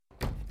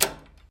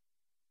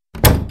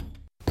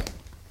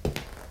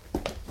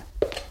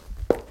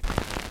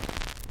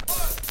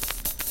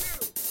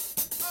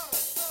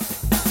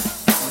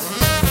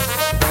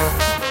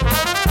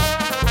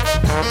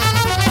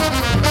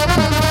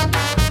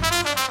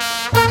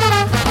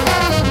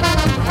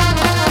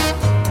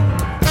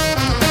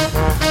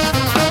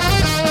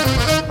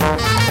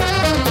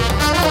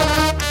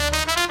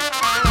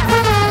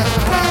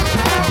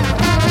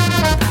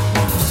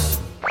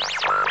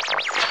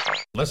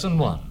Lesson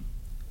 1.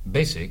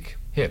 Basic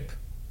Hip.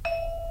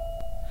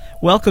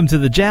 Welcome to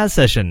the Jazz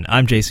Session.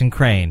 I'm Jason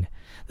Crane.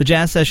 The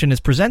Jazz Session is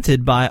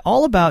presented by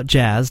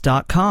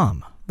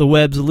allaboutjazz.com, the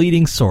web's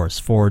leading source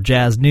for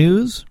jazz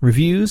news,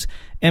 reviews,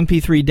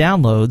 MP3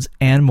 downloads,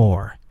 and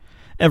more.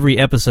 Every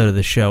episode of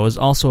the show is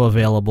also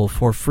available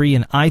for free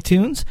in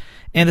iTunes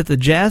and at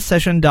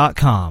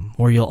thejazzsession.com,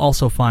 where you'll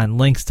also find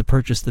links to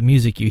purchase the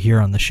music you hear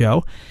on the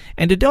show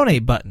and a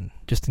donate button,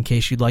 just in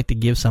case you'd like to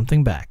give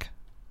something back.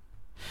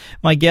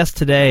 My guest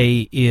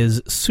today is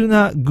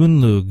Sunna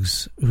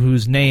Gunnlaugs,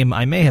 whose name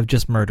I may have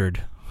just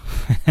murdered.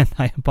 And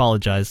I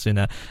apologize,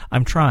 Sunna.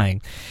 I'm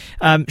trying.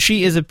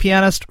 She is a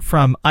pianist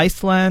from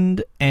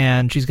Iceland,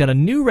 and she's got a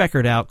new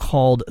record out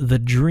called The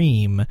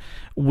Dream,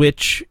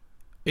 which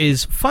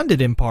is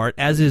funded in part,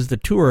 as is the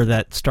tour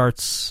that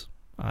starts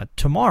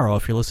tomorrow,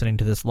 if you're listening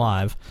to this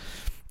live,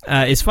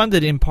 is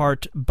funded in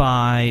part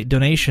by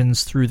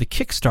donations through the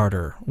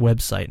Kickstarter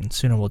website, and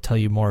Sunna will tell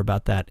you more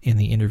about that in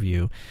the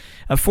interview.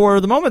 For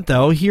the moment,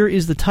 though, here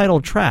is the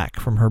title track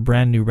from her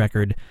brand new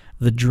record,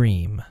 The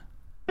Dream.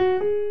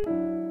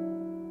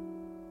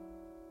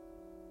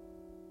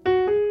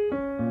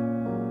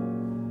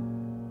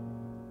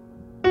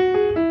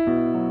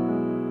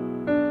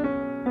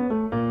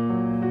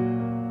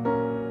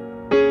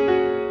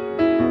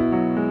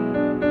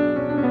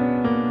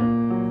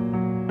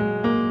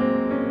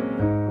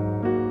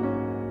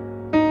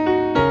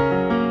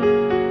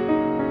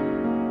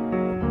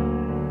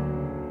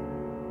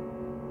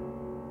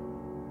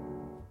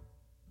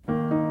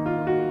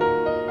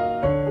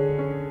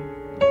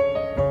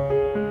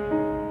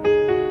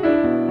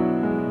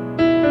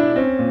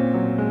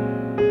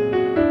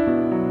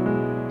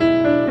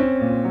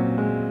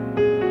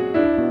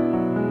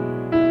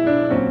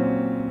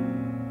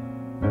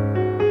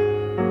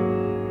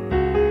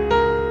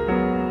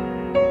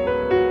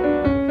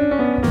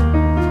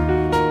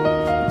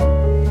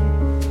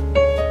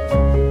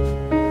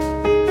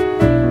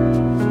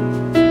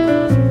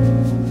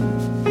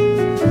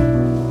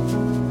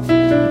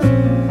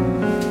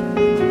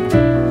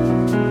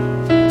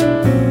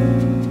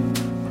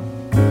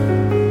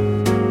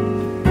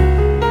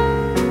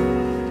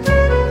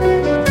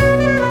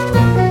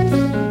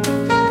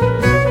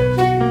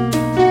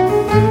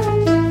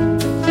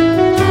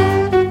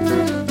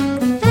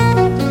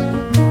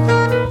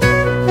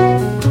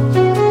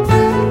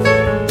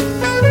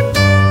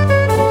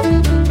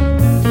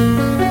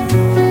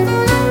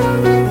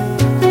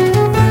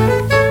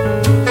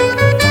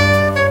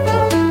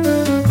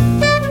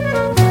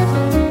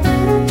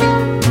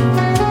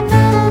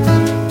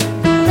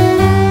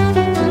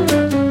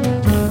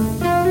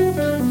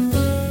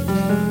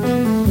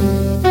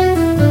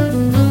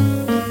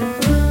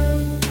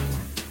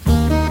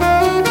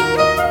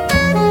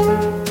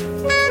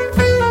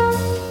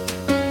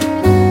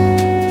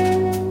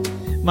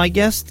 My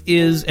guest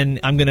is, and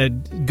I'm going to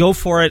go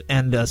for it,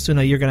 and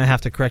Sunna, you're going to have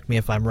to correct me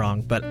if I'm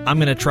wrong, but I'm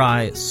going to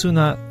try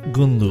Sunna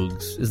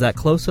Gunnlaugs. Is that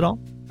close at all?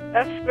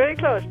 That's very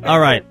close. All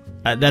right.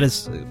 That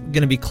is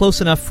going to be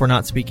close enough for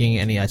not speaking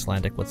any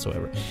Icelandic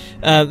whatsoever.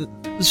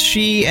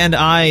 She and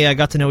I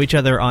got to know each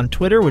other on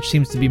Twitter, which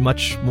seems to be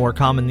much more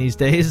common these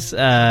days,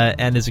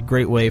 and is a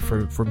great way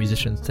for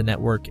musicians to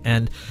network.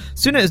 And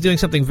Sunna is doing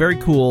something very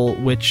cool,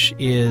 which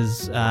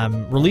is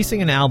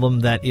releasing an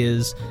album that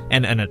is,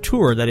 and a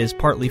tour that is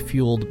partly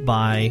fueled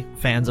by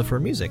fans of her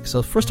music.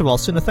 So first of all,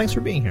 Sunna, thanks for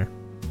being here.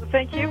 Well,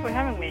 thank you for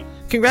having me.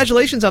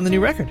 Congratulations on the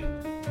new record.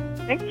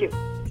 Thank you.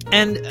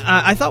 And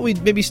I thought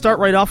we'd maybe start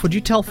right off. Would you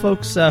tell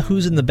folks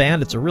who's in the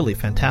band? It's a really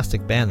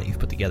fantastic band that you've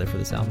put together for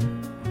this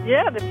album.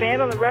 Yeah, the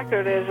band on the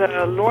record is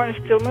Lauren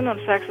Stillman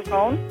on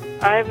saxophone,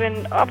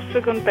 Ivan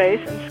Opsvik on bass,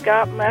 and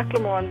Scott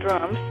McLemore on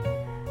drums.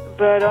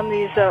 But on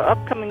these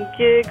upcoming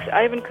gigs,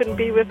 Ivan couldn't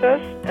be with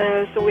us,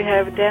 so we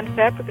have Dan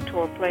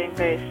Fabricator playing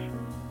bass.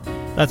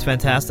 That's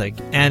fantastic.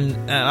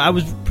 And I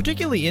was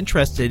particularly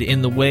interested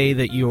in the way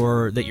that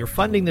you're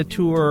funding the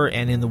tour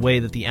and in the way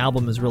that the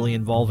album is really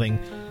involving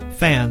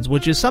fans,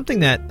 which is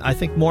something that I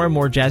think more and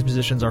more jazz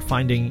musicians are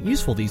finding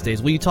useful these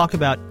days. Will you talk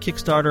about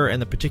Kickstarter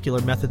and the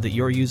particular method that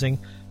you're using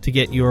to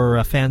get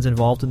your fans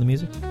involved in the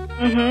music?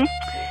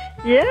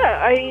 Mm-hmm.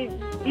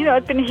 Yeah,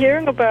 I've been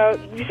hearing about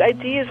these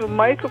ideas of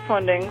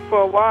microfunding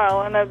for a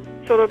while, and I've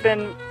sort of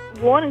been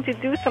wanting to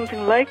do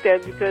something like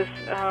that because,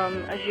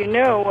 as you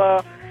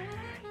know,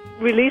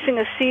 releasing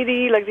a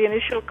CD, like the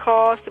initial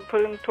cost and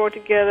putting the tour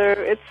together,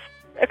 it's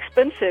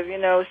expensive,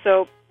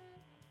 so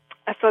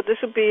I thought this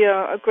would be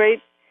a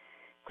great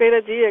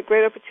idea, a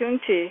great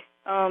opportunity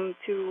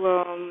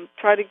to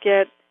try to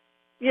get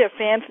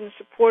fans and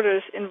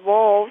supporters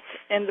involved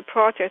in the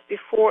project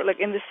before, like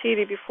in the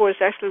CD before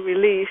it's actually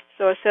released.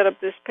 So I set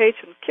up this page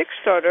on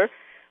Kickstarter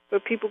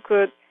where people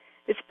could,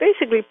 it's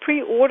basically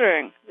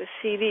pre-ordering the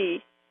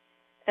CD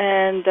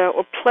and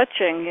or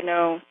pledging,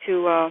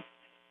 to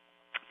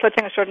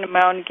pledging a certain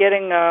amount and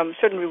getting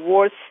certain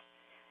rewards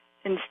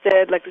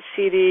instead, like the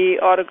CD,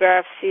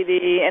 autographed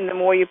CD, and the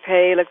more you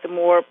pay, like the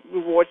more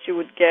rewards you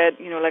would get,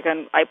 like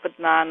an iPod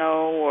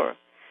Nano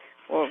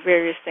or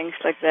various things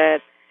like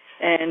that.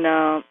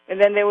 And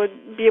then they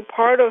would be a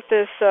part of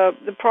this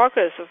the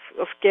progress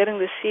of getting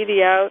the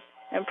CD out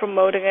and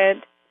promoting it,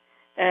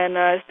 and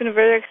it's been a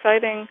very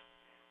exciting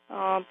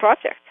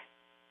project.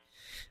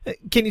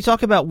 Can you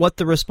talk about what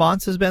the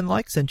response has been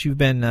like since you've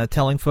been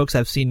telling folks?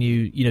 I've seen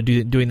you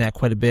doing that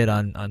quite a bit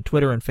on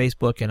Twitter and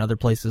Facebook and other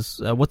places.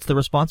 What's the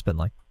response been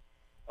like?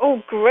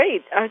 Oh,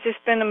 great! I've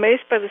just been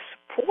amazed by the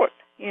support.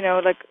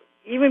 Like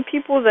even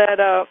people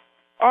that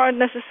aren't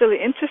necessarily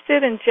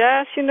interested in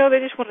jazz, they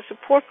just want to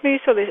support me,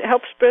 so they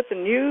help spread the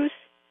news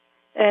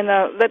and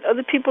let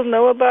other people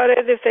know about it.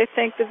 If they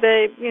think that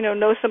they,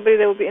 know somebody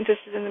that will be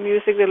interested in the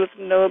music, they let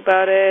them know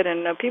about it.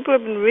 And people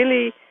have been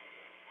really,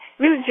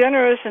 really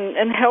generous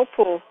and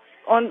helpful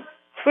on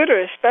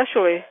Twitter,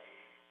 especially,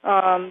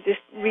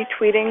 just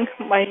retweeting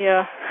my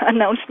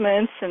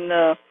announcements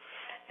and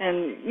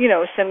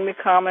sending me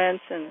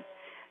comments, and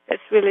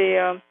it's really.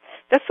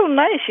 That's so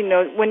nice,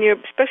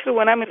 especially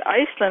when I'm in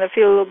Iceland, I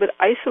feel a little bit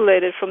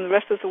isolated from the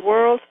rest of the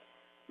world,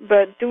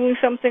 but doing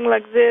something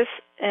like this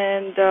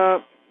and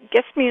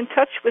gets me in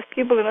touch with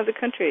people in other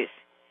countries.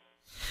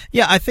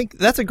 Yeah, I think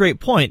that's a great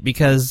point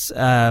because,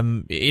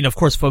 of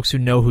course, folks who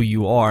know who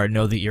you are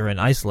know that you're in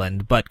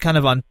Iceland, but kind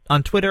of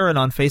on Twitter and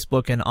on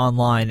Facebook and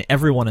online,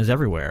 everyone is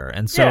everywhere.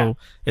 And so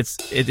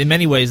in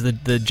many ways,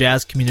 the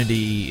jazz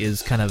community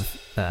is kind of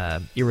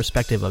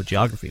irrespective of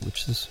geography,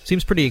 which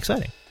seems pretty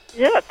exciting.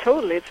 Yeah,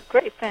 totally. It's a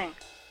great thing.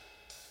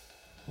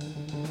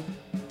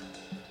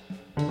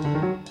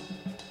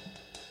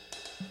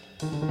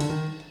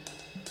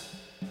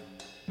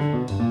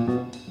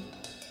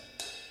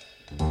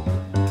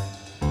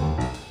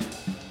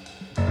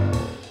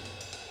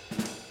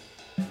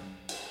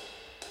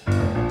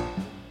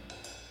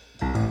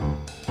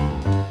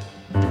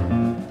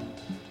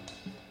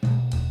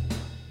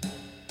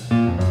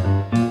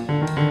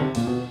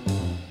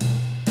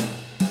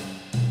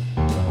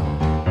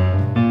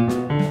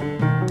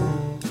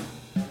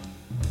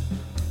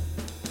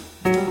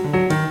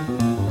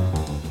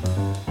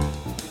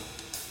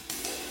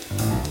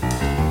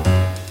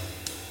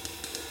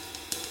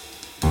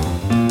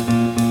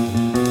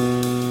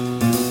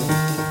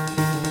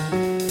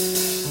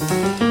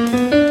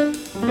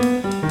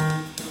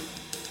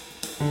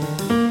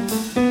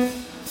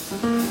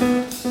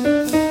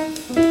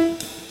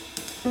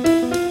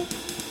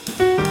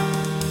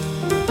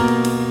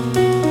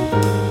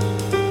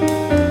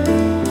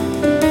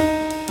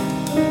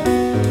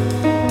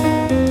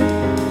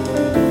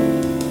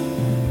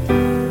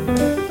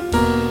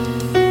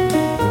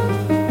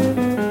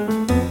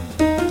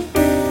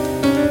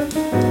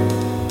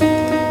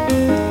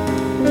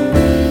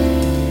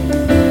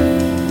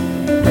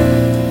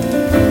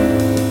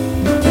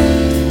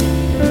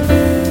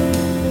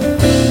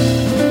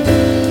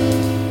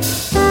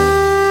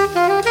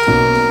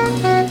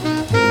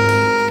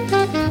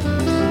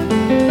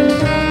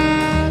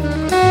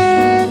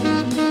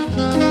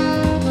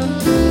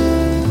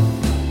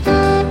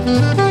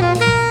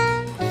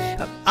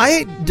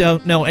 I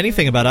don't know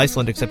anything about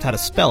Iceland except how to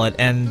spell it,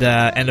 and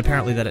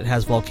apparently that it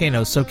has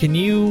volcanoes. So can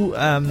you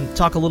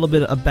talk a little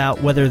bit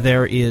about whether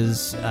there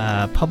is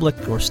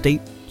public or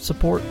state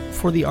support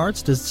for the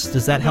arts?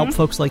 Does that help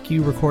folks like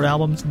you record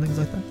albums and things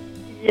like that?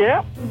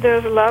 Yeah,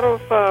 there's a lot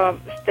of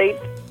state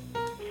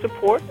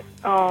support.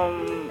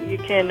 You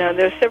can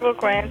there are several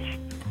grants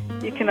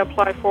you can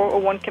apply for, or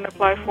one can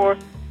apply for,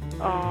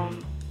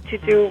 to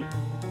do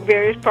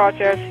various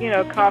projects,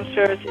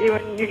 concerts.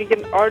 Even you can get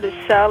an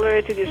artist's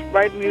salary to just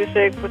write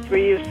music for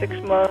 3 or 6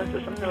 months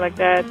or something like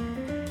that.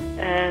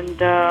 And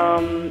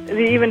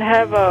they even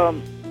have a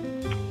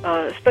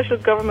special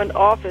government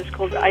office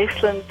called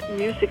Iceland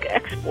Music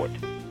Export,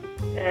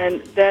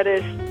 and that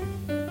is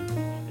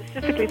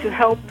specifically to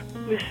help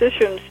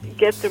musicians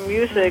get their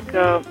music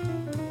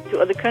to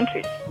other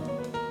countries,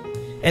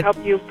 and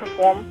help you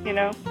perform,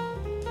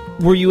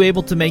 Were you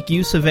able to make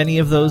use of any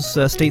of those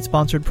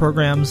state-sponsored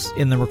programs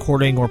in the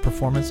recording or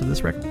performance of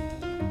this record?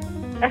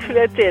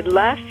 Actually, I did.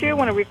 Last year,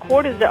 when I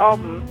recorded the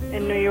album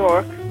in New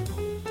York,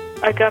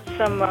 I got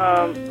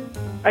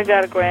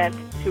a grant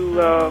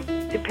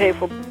to pay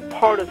for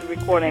part of the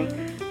recording,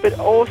 but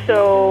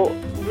also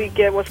we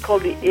get what's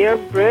called the air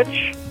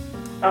bridge,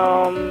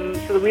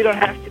 so that we don't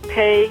have to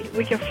pay.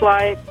 We can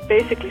fly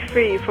basically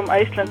free from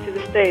Iceland to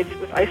the States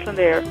with Iceland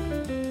Air,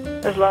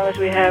 as long as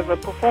we have a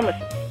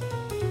performance.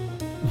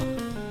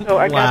 So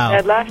I got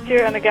that last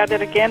year, and I got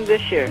that again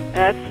this year.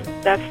 That's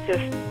just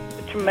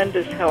a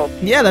tremendous help.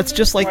 Yeah, that's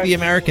just like the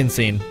American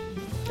scene,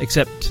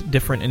 except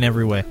different in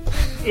every way.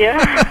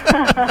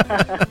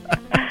 Yeah.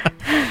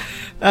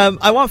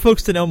 I want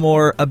folks to know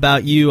more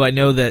about you. I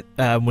know that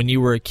when you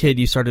were a kid,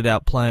 you started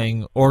out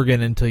playing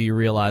organ until you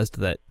realized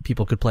that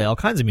people could play all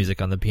kinds of music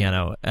on the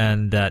piano,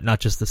 and not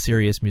just the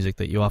serious music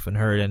that you often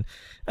heard.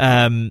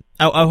 And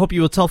I hope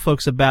you will tell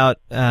folks about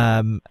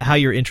how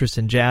your interest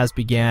in jazz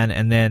began,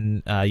 and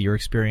then your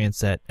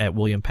experience at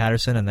William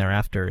Patterson and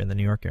thereafter in the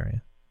New York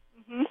area.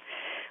 Mm-hmm.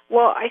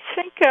 Well, I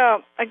think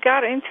I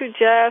got into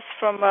jazz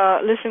from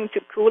listening to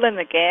Kool and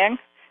the Gang.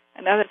 I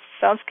know that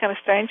sounds kind of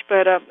strange,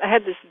 but I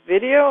had this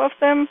video of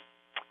them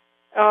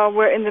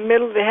where in the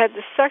middle they had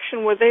this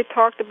section where they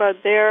talked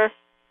about their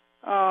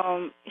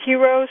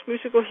heroes,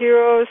 musical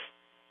heroes,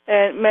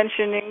 and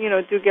mentioning,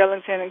 Duke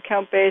Ellington and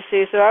Count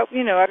Basie. So I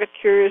got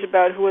curious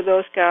about who are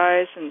those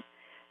guys, and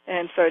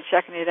started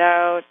checking it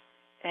out,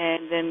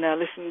 and then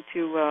listening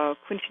to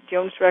Quincy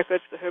Jones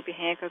records with Herbie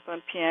Hancock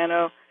on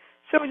piano.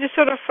 So we just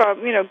sort of,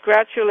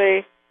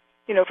 gradually,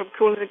 from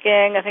Kool and the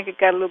Gang, I think it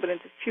got a little bit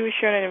into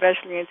fusion and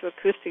eventually into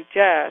acoustic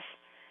jazz.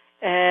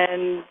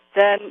 And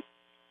then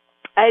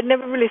I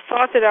never really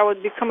thought that I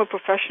would become a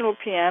professional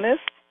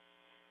pianist,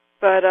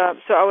 but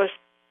so I was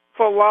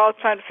for a while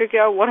trying to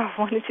figure out what I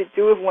wanted to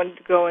do. If I wanted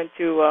to go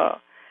into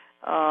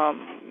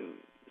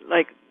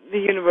like the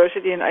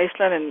university in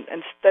Iceland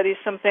and study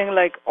something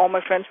like all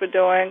my friends were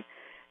doing,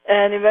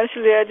 and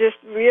eventually I just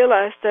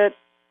realized that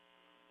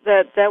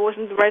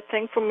wasn't the right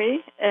thing for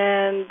me,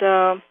 and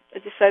I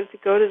decided to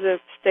go to the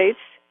States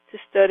to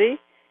study.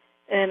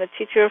 And a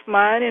teacher of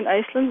mine in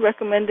Iceland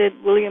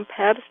recommended William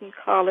Patterson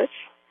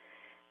College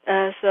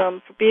as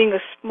for being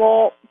a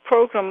small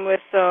program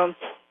with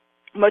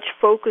much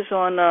focus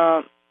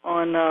on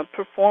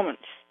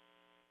performance.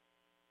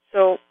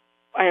 So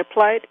I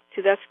applied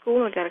to that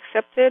school and got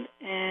accepted,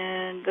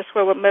 and that's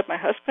where I met my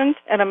husband.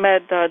 And I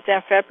met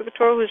Dan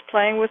Fabricator, who's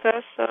playing with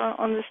us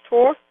on this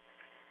tour.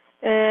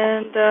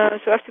 And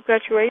so after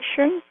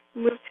graduation,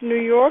 moved to New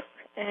York,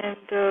 and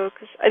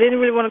because I didn't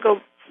really want to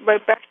go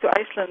right back to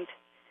Iceland.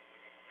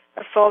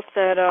 I felt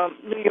that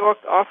New York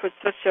offered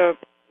such a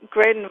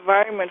great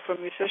environment for a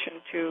musician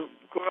to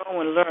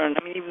grow and learn.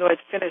 I mean, even though I'd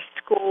finished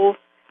school,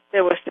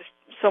 there was just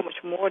so much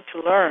more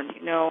to learn,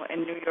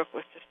 and New York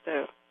was just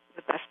the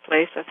best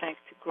place, I think,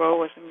 to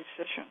grow as a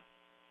musician.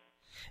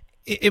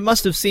 It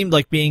must have seemed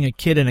like being a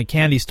kid in a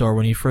candy store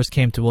when you first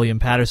came to William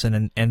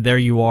Patterson, and there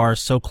you are,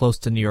 so close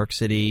to New York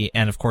City,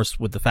 and of course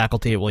with the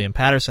faculty at William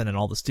Patterson and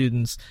all the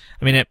students.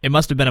 I mean, it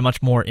must have been a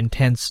much more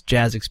intense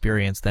jazz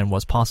experience than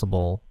was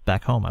possible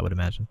back home, I would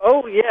imagine.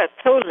 Oh yeah,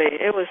 totally.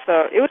 It was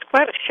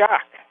quite a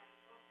shock.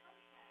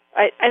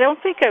 I don't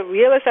think I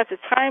realized at the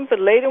time, but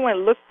later when I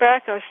looked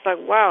back, I was like,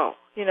 wow,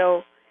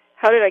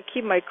 how did I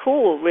keep my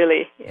cool,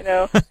 really,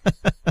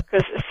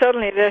 Because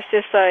suddenly there's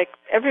just like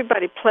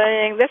everybody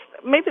playing. That's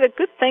maybe the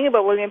good thing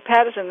about William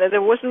Patterson, that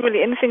there wasn't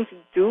really anything to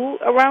do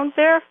around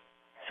there.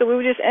 So we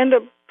would just end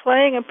up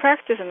playing and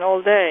practicing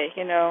all day,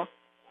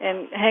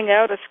 and hang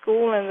out at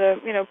school in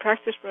the,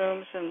 practice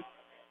rooms and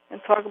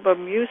talk about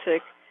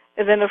music.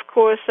 And then, of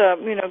course,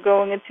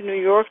 going into New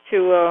York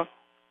to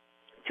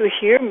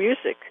hear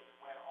music.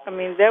 I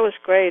mean, that was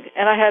great.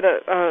 And I had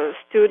a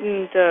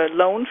student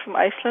loan from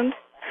Iceland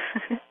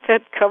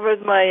that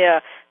covered my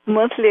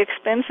monthly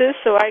expenses,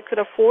 so I could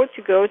afford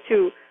to go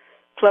to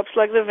clubs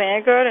like the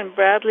Vanguard and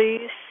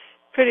Bradley's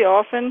pretty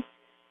often.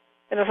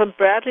 And I thought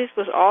Bradley's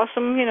was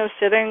awesome,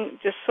 sitting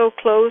just so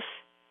close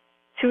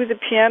to the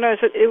piano.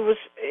 So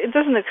it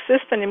doesn't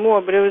exist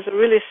anymore, but it was a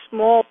really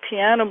small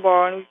piano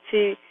bar, and we'd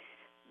see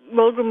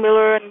Mulgrew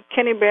Miller and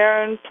Kenny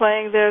Barron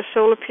playing their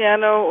solo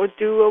piano or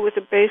duo with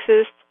the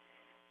bassist.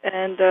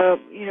 And, I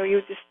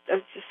would just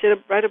sit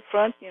right up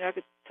front, I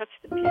could touch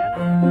the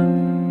piano.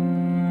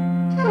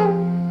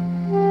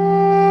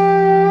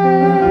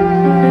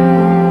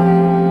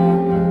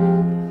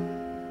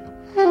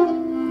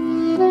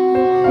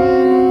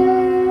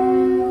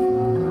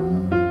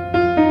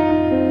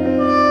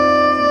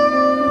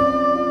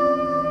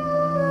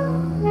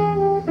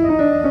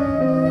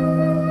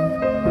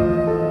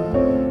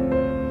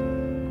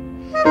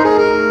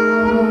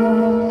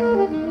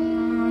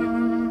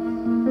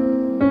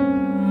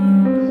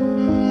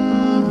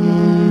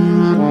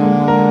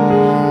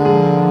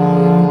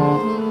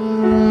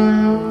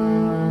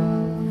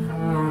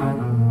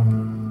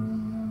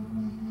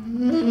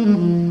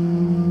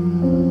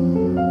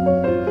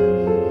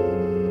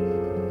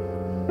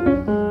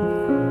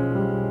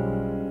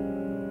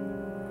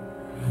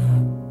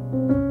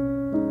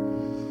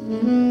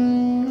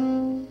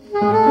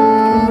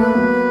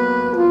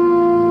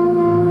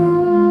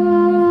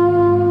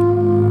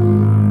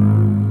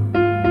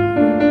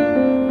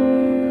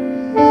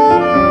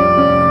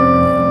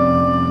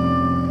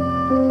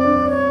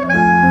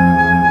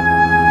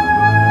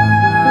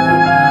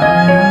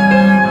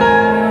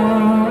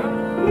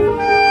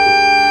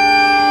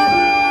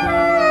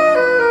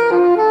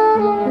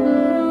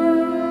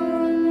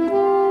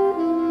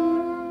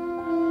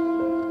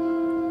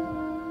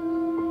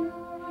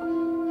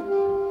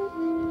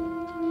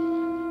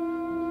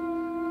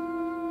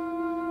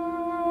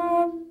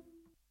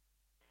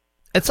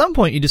 At some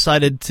point, you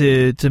decided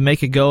to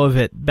make a go of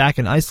it back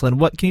in Iceland.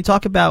 Can you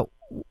talk about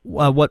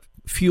what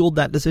fueled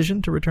that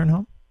decision to return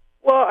home?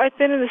 Well, I've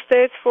been in the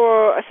States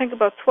for, I think,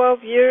 about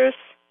 12 years,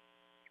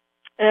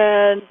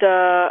 and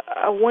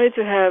I wanted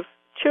to have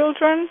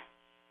children,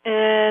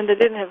 and I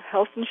didn't have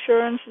health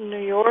insurance in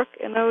New York,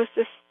 and I was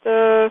just,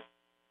 I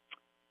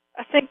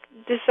think,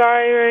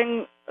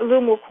 desiring a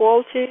little more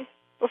quality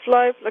of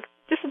life, like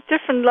just a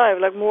different life,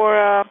 like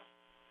more,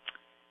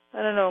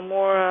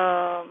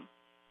 more...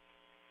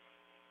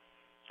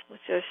 what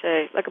should I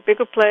say, like a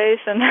bigger place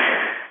and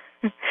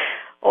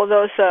all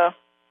those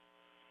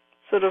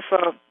sort of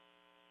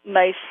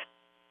nice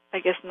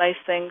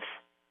things.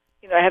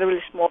 You know, I had a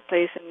really small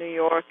place in New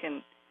York,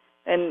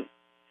 and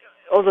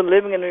although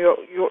living in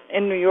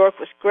New York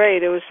was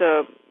great, it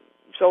was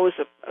always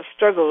a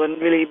struggle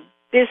and really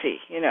busy,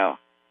 you know.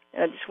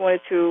 And I just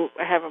wanted to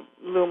have a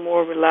little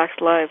more relaxed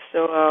life.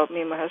 So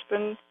me and my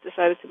husband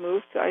decided to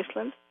move to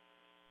Iceland,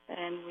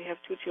 and we have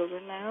 2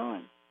 children now,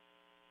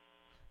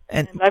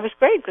 and life is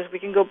great because we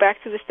can go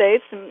back to the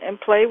States and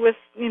play with,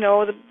 you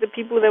know, the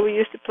people that we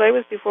used to play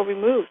with before we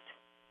moved.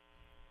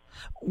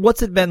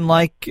 What's it been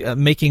like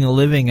making a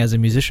living as a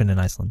musician in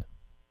Iceland?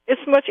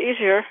 It's much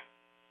easier.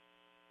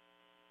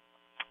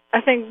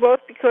 I think both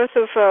because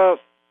of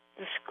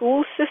the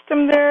school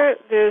system there.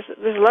 There's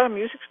a lot of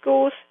music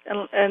schools,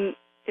 and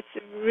it's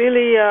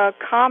really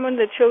common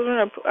that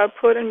children are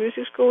put in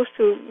music schools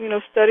to, you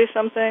know, study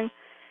some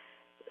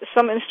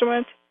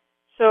instrument.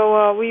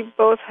 So we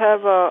both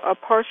have a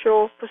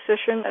partial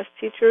position as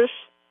teachers,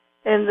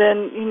 and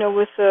then, you know,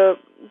 with the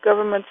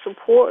government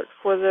support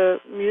for the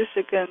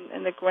music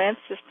and the grant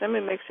system,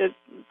 it makes it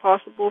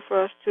possible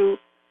for us to,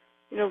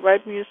 you know,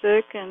 write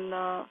music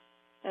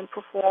and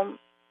perform.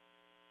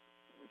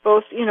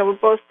 Both, you know, we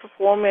both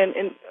perform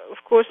in of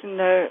course, in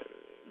the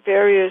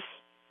various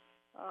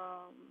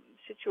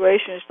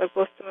situations, like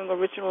both doing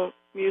original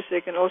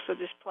music and also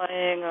just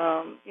playing,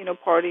 you know,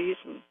 parties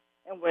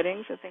and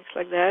weddings and things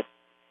like that.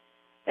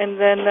 And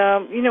then,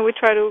 you know, we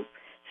try to,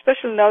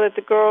 especially now that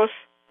the girls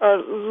are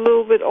a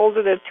little bit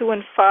older, they're 2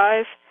 and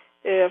 5,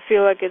 I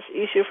feel like it's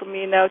easier for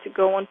me now to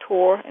go on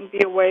tour and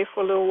be away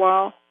for a little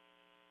while.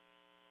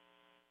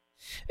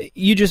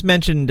 You just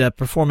mentioned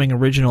performing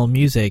original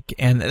music,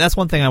 and that's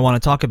one thing I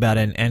want to talk about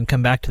and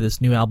come back to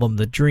this new album,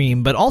 The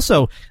Dream, but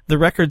also the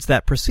records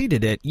that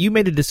preceded it. You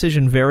made a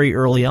decision very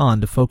early on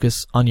to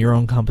focus on your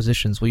own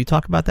compositions. Will you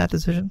talk about that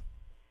decision?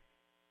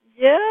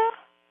 Yeah.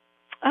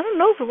 I don't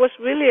know if it was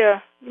really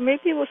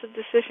maybe it was a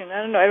decision.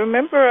 I don't know. I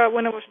remember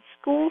when I was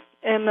at school,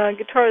 and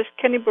guitarist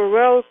Kenny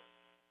Burrell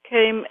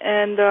came,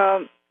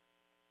 and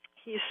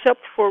he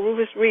subbed for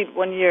Rufus Reid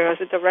one year as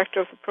a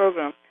director of the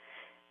program.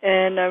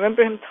 And I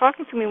remember him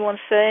talking to me once,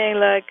 saying,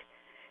 like,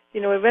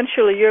 you know,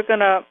 eventually you're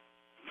going to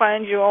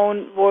find your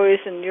own voice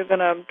and you're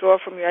going to draw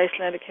from your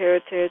Icelandic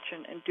heritage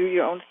and do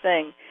your own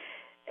thing.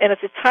 And at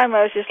the time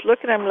I was just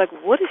looking at him like,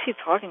 what is he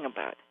talking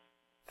about?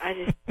 I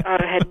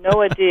had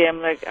no idea.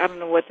 I'm like, I don't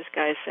know what this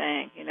guy is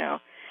saying, you know.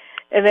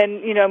 And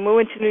then, you know,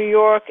 moving to New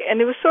York, and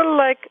it was sort of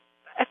like,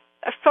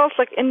 I felt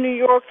like in New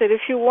York that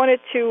if you wanted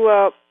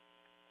to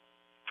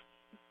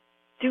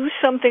do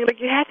something, like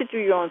you had to do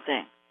your own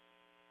thing.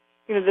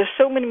 You know, there's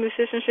so many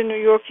musicians in New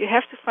York, you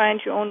have to find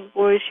your own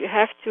voice, you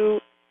have to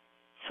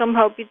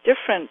somehow be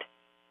different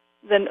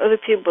than other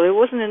people. It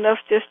wasn't enough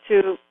just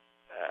to,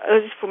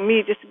 for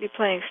me, just to be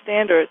playing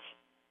standards.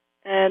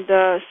 And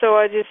so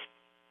I just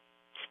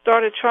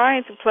started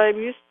trying to play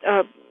music,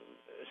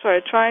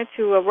 trying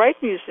to write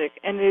music,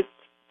 and it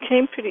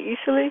came pretty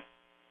easily.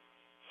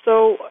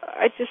 So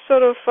I just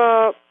sort of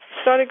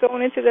started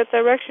going into that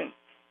direction.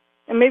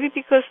 And maybe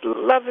because a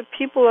lot of the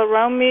people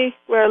around me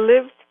where I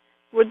lived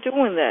were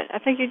doing that. I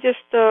think you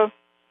just,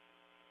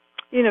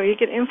 you know, you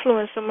get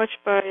influenced so much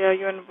by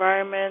your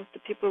environment, the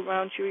people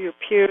around you, your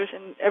peers,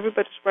 and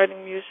everybody's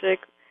writing music.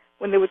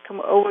 When they would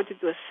come over to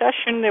do a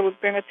session, they would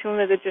bring a tune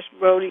that they just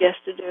wrote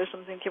yesterday or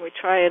something. Can we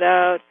try it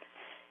out?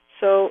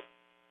 So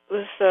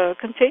it was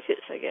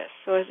contagious, I guess.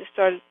 So I just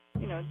started,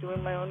 you know,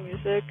 doing my own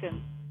music,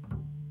 and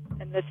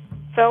that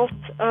felt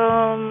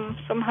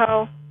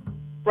somehow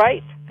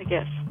right, I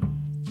guess.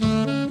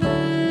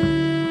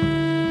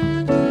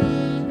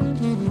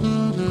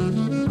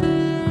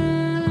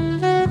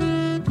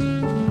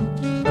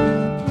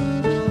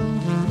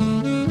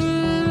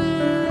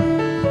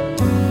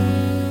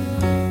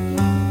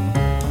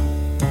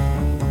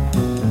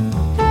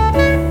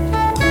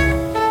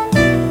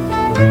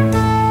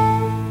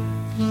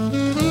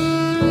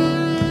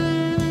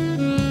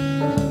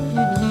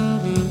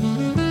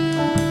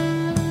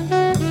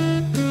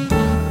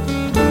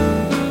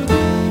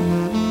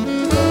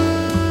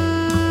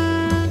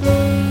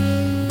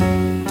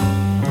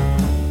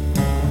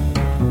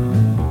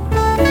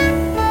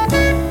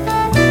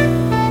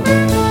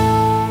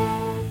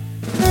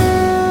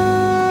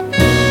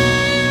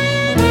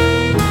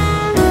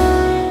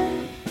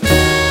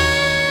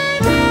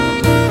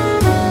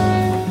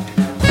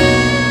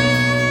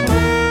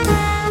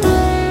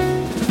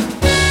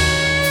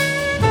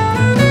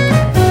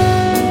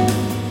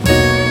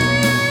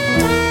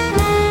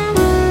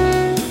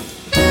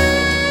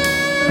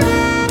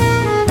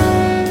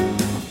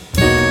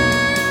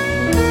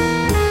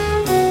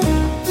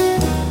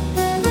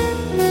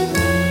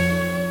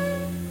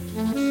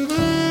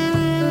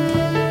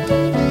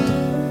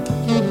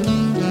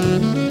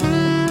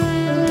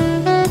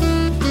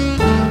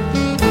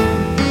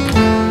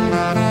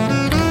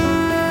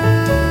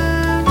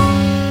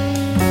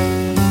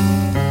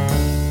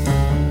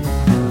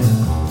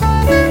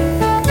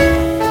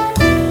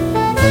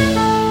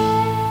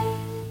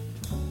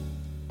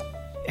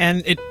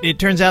 And it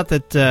turns out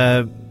that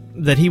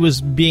that he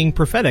was being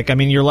prophetic. I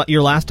mean,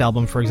 your last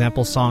album, for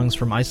example, Songs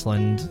from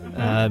Iceland,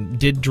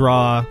 did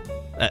draw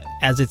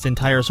as its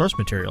entire source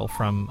material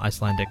from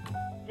Icelandic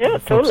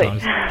folk totally.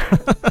 songs.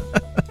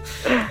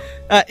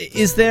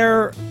 Is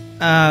there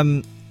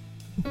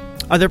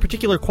are there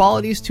particular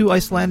qualities to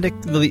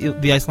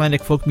the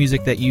Icelandic folk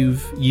music that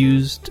you've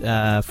used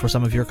for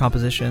some of your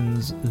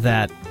compositions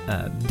that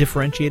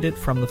differentiate it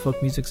from the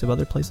folk musics of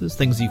other places?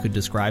 Things you could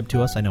describe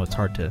to us? I know it's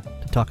hard to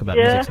talk about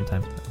music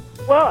sometimes.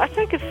 Well, I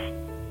think it's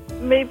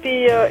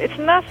maybe it's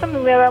not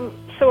something that I'm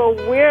so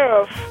aware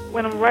of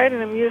when I'm writing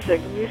the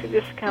music. The music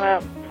just kind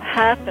of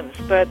happens,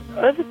 but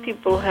other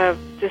people have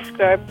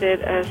described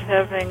it as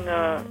having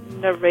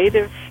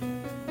narrative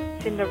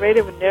and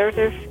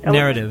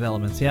narrative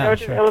elements, yeah,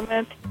 narrative sure.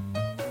 element,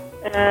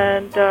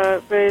 and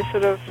very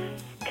sort of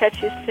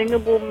catchy,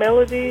 singable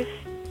melodies.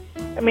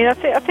 I mean, I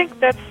think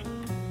that's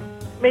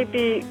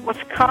maybe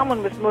what's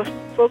common with most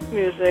folk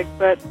music,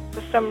 but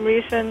for some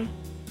reason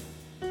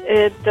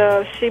it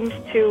seems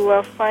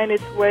to find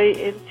its way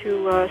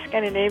into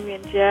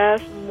Scandinavian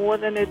jazz more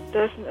than it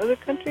does in other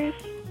countries.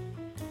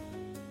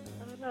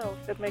 I don't know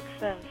if that makes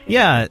sense.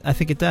 Yeah, I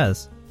think it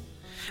does.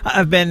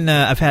 I've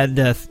had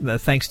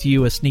thanks to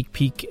you, a sneak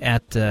peek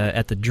at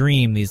the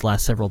Dream these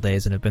last several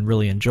days, and have been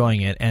really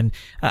enjoying it. And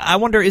I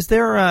wonder, is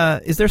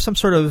there some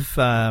sort of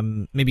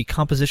maybe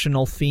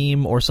compositional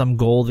theme or some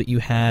goal that you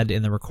had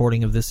in the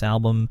recording of this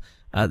album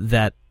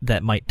that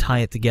might tie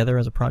it together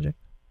as a project?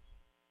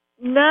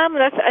 No, I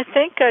mean, I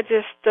think I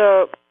just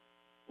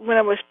when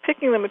I was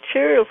picking the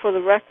material for the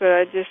record,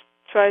 I just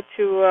tried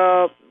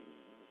to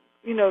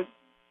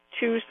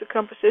choose the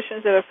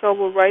compositions that I felt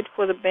were right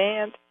for the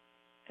band.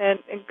 And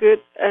good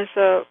as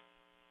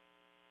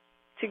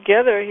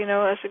together,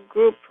 as a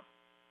group,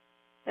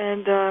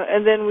 and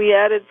then we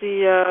added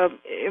the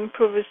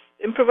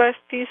improvised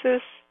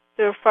pieces.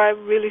 There are 5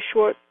 really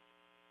short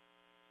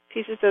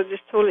pieces that are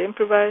just totally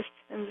improvised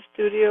in the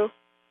studio.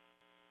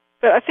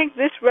 But I think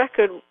this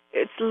record,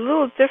 it's a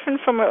little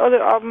different from my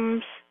other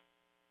albums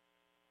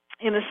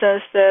in the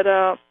sense that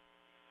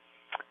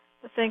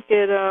I think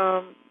it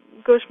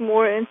goes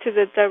more into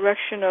the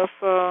direction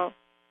of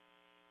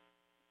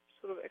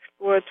sort of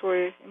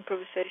exploratory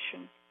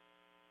improvisation,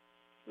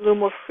 a little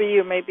more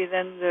freer maybe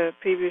than the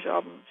previous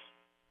albums.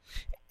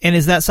 And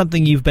is that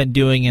something you've been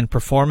doing in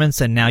performance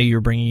and now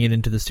you're bringing it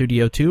into the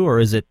studio too, or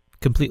is it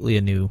completely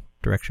a new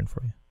direction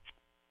for you?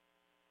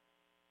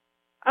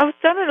 I've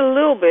done it a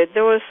little bit.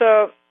 There was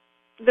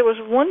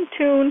one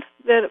tune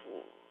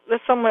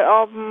that's on my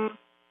album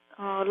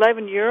Live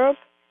in Europe,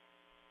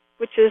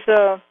 which is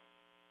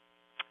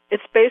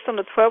it's based on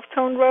the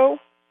 12-tone row,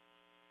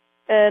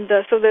 and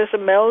so there's a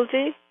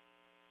melody.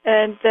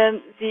 And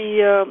then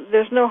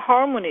there's no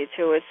harmony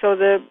to it, so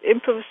the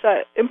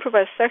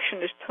improvised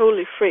section is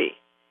totally free.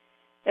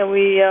 And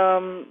we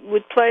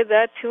would play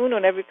that tune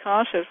on every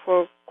concert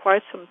for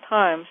quite some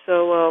time.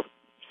 So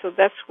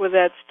that's where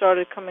that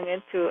started coming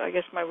into, I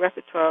guess, my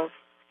repertoire of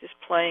just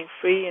playing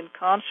free in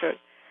concert.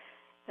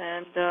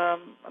 And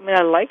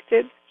I liked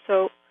it,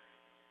 so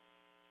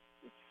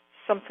it's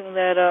something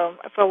that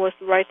I felt was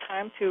the right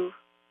time to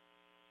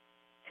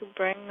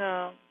bring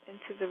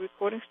into the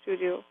recording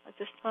studio at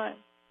this time.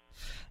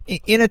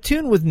 In a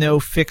tune with no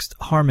fixed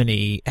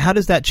harmony, how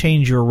does that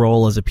change your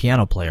role as a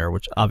piano player,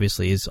 which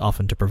obviously is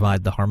often to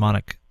provide the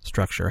harmonic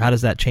structure? How does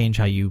that change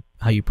how you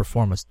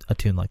perform a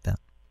tune like that?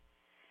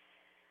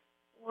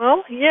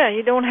 Well, yeah,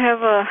 you don't have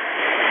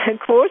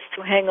chords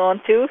to hang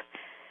on to,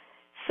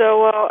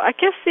 so I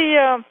guess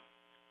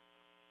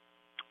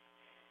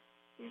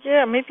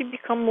maybe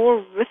become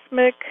more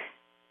rhythmic,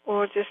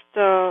 or just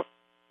you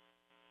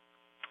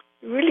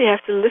really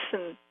have to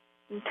listen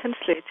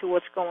intensely to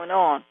what's going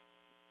on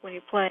when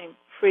you're playing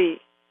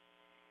free,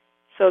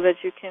 so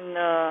that you can,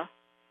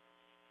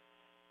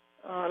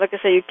 like I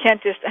say, you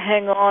can't just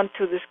hang on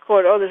to this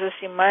chord. Oh, there's a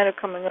C minor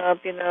coming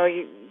up.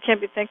 You can't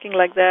be thinking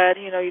like that.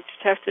 You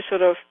just have to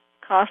sort of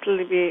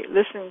constantly be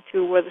listening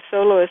to where the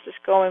soloist is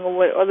going or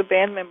what other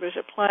band members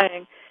are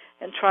playing,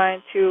 and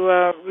trying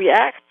to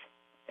react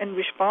and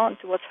respond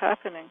to what's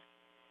happening.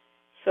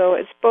 So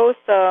it's both.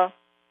 I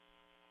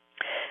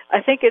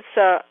think it's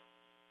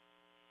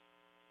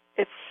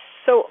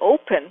so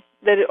open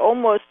that it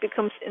almost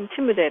becomes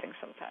intimidating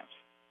sometimes.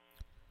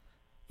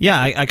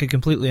 Yeah, I could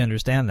completely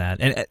understand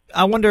that. And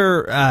I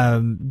wonder,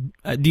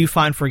 do you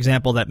find, for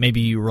example, that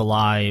maybe you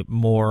rely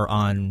more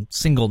on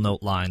single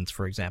note lines,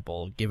 for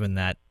example, given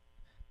that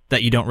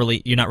you're not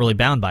really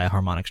bound by a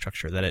harmonic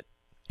structure, that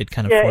it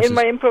kind of forces... in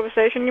my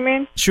improvisation, you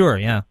mean? Sure,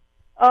 yeah.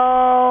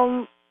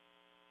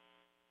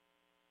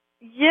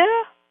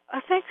 Yeah,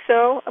 I think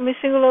so. I mean,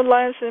 single note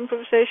lines and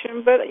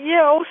improvisation, but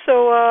yeah,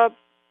 also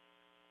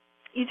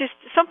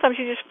sometimes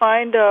you just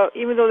find,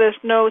 even though there's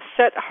no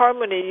set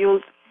harmony,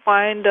 you'll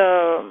find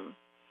a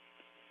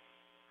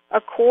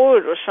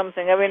chord or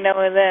something every now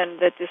and then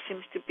that just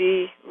seems to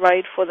be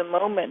right for the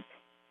moment,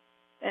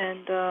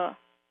 and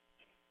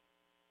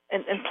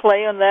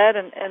play on that,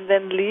 and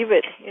then leave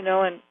it,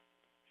 and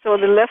so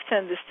the left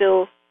hand is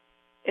still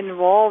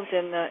involved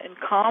in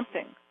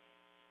comping,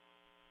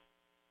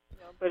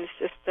 but it's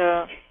just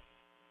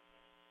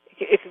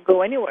it could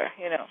go anywhere.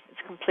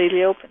 It's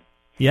completely open.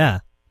 Yeah.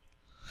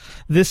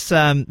 This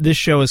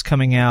show is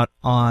coming out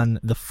on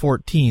the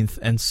 14th,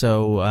 and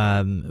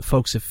so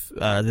folks, if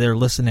they're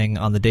listening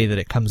on the day that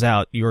it comes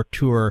out, your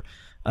tour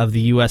of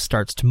the U.S.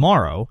 starts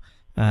tomorrow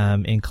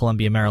in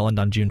Columbia, Maryland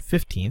on June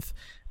 15th.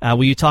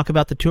 Will you talk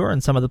about the tour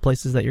and some of the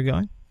places that you're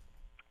going?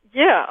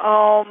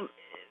 Yeah,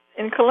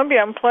 in Columbia,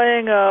 I'm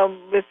playing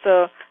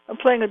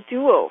a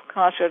duo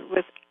concert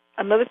with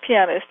another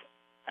pianist,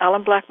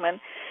 Alan Blackman,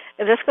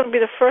 and that's going to be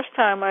the first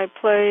time I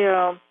play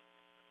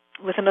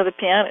with another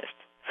pianist.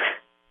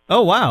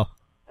 Oh, wow.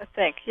 I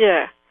think,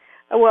 yeah.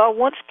 Well, I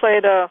once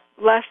played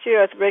last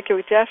year at the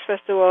Reykjavik Jazz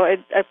Festival.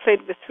 I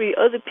played with 3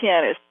 other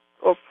pianists,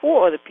 or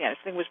 4 other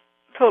pianists. I think it was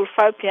total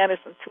 5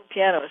 pianists and 2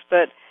 pianos,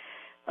 but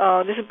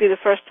this would be the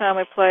first time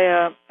I play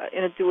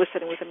in a duo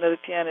setting with another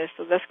pianist,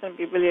 so that's going to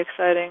be really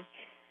exciting.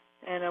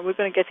 And we're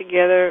going to get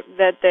together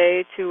that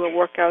day to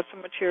work out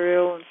some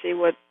material and see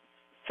what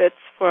fits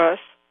for us.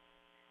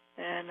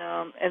 And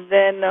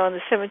then on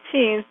the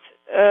 17th,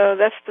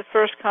 that's the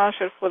first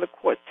concert for the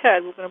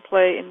quartet. We're going to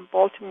play in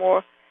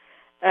Baltimore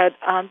at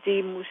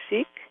Andi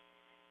Musik,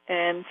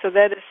 and so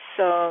that's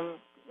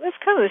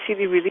kind of the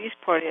CD release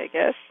party, I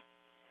guess.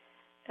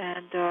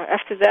 And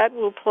after that,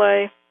 we'll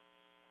play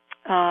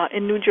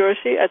in New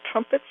Jersey at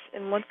Trumpets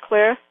in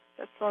Montclair.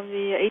 That's on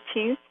the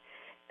 18th.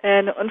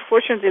 And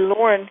unfortunately,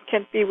 Lauren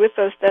can't be with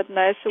us that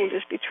night, so we'll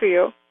just be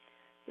trio,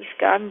 with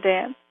Scott and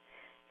Dan.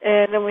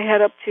 And then we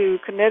head up to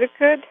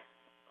Connecticut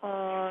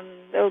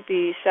that will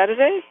be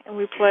Saturday, and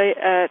we play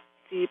at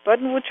the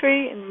Buttonwood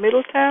Tree in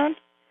Middletown.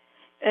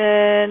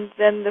 And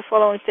then the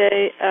following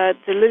day at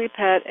the Lily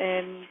Pad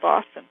in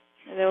Boston.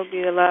 And that will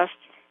be the last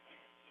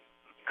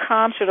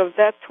concert of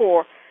that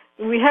tour.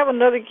 We have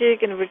another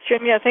gig in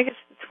Virginia. I think it's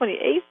the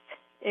 28th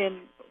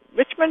in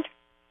Richmond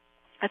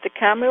at the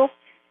Cameo,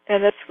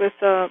 and that's with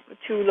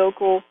 2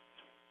 local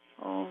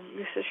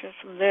musicians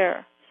from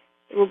there.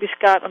 It will be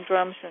Scott on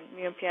drums and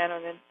me on piano,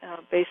 and then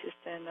bassist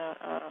and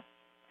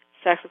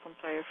saxophone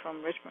player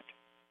from Richmond.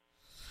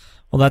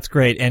 Well, that's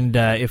great. And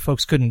if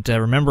folks couldn't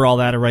remember all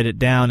that or write it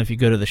down, if you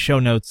go to the show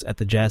notes at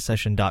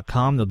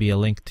thejazzsession.com, there'll be a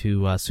link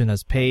to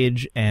Sunna's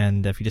page.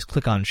 And if you just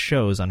click on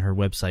shows on her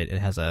website, it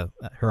has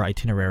her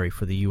itinerary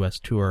for the U.S.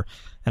 tour.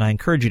 And I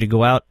encourage you to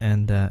go out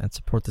and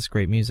support this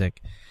great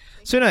music.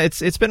 Sunna,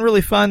 it's been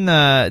really fun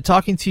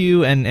talking to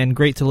you, and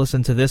great to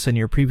listen to this and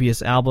your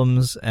previous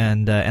albums,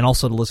 and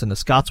also to listen to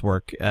Scott's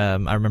work. I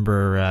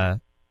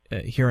remember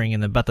hearing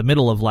in about the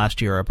middle of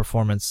last year a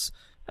performance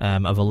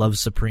of A Love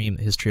Supreme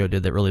his trio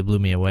did that really blew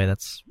me away.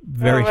 That's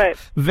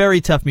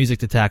very tough music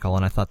to tackle,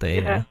 and I thought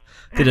they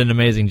did an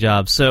amazing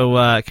job.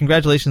 So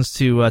congratulations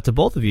to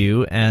both of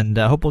you, and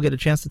I hope we'll get a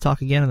chance to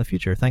talk again in the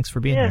future. Thanks for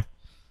being here.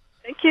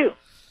 Thank you.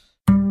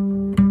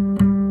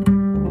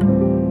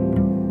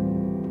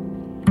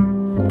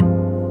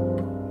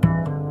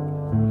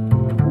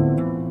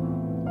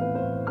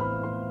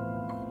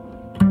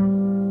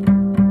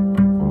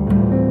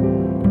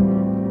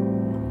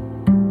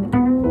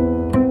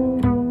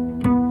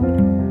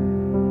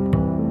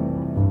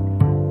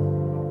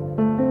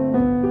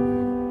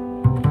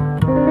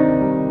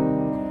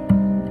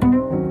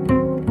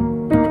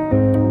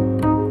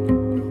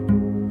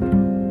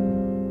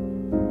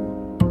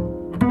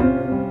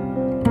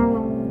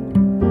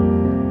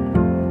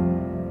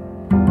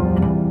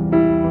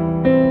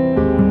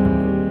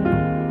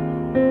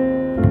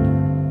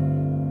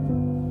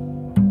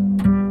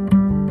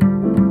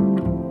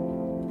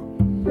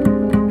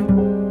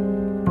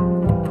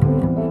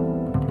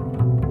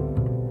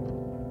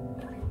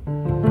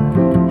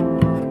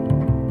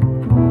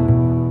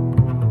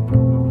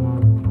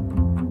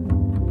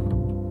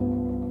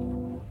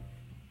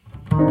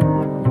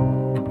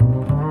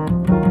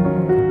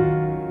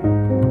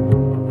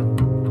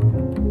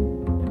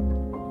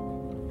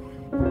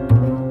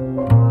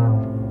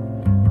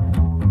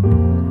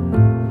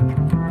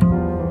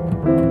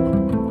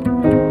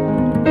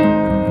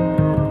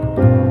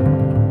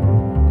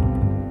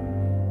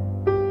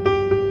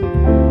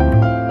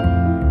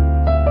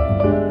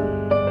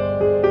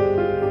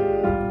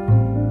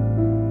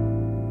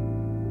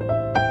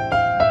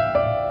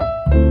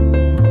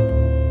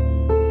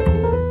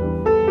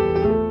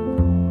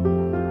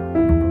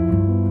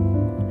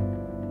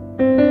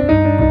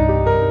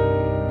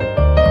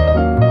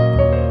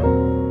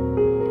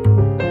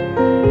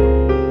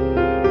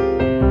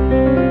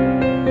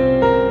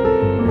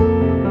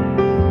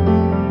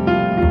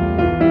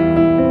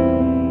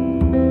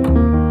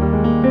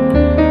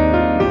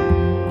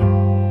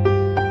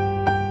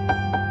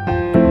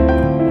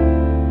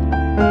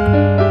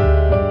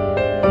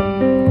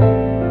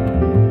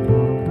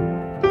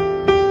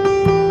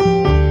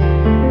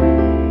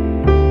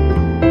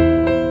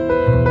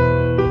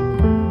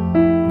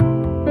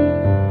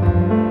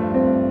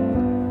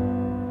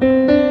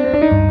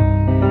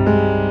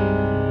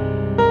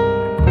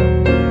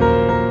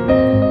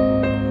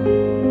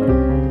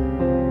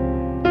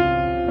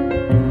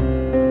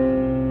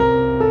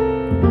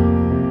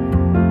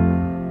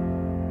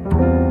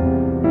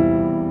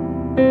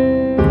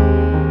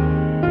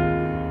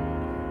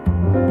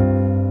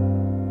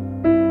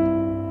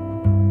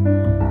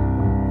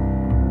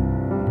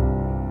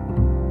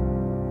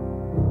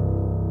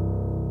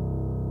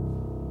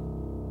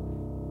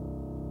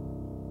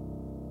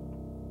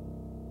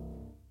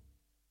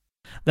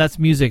 That's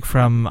music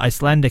from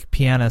Icelandic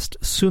pianist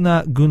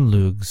Sunna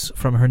Gunnlaugs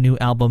from her new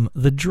album,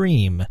 The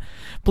Dream.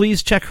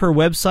 Please check her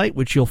website,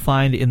 which you'll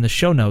find in the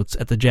show notes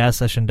at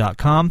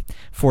thejazzsession.com,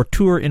 for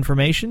tour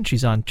information.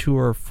 She's on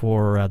tour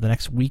for the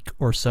next week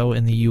or so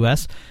in the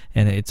U.S.,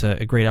 and it's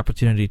a great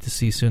opportunity to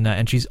see Sunna.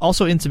 And she's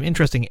also in some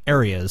interesting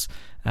areas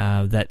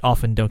that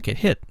often don't get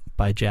hit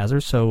by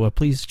jazzers, so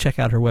please check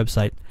out her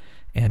website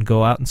and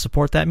go out and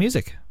support that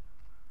music.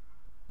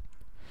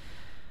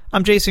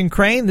 I'm Jason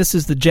Crane. This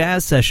is the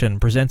Jazz Session,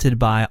 presented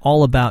by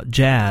All About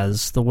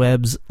Jazz, the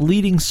web's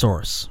leading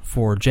source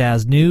for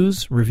jazz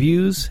news,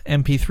 reviews,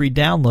 MP3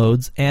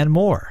 downloads, and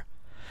more.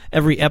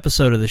 Every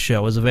episode of the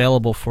show is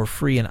available for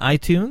free in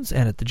iTunes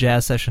and at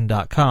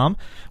thejazzsession.com,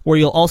 where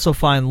you'll also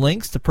find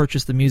links to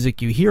purchase the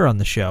music you hear on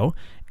the show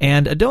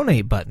and a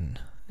donate button,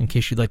 in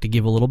case you'd like to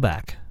give a little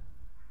back.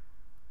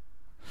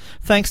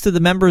 Thanks to the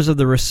members of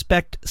the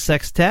Respect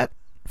Sextet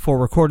for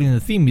recording the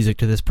theme music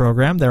to this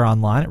program. They're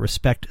online at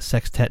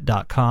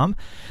respectsextet.com.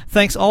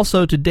 Thanks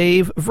also to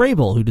Dave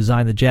Vrabel, who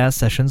designed the Jazz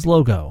Sessions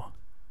logo.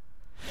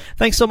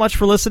 Thanks so much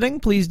for listening.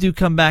 Please do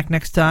come back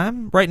next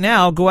time. Right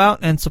now, go out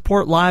and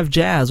support live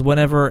jazz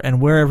whenever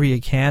and wherever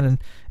you can,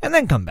 and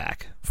then come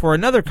back for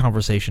another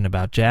conversation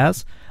about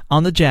jazz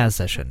on the Jazz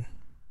Session.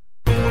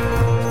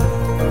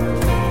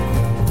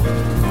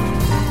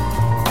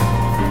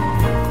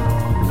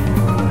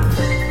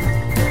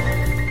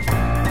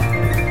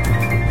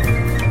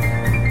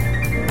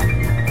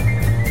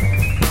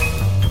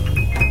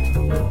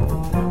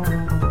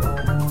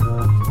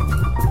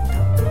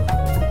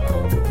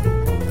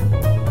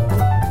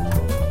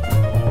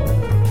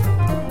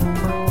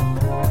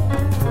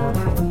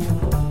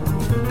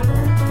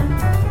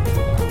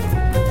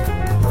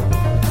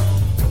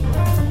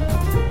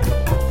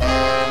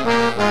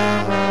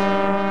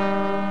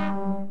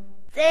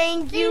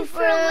 Thank you for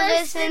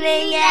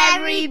listening,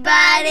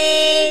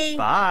 everybody.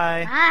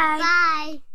 Bye. Bye. Bye.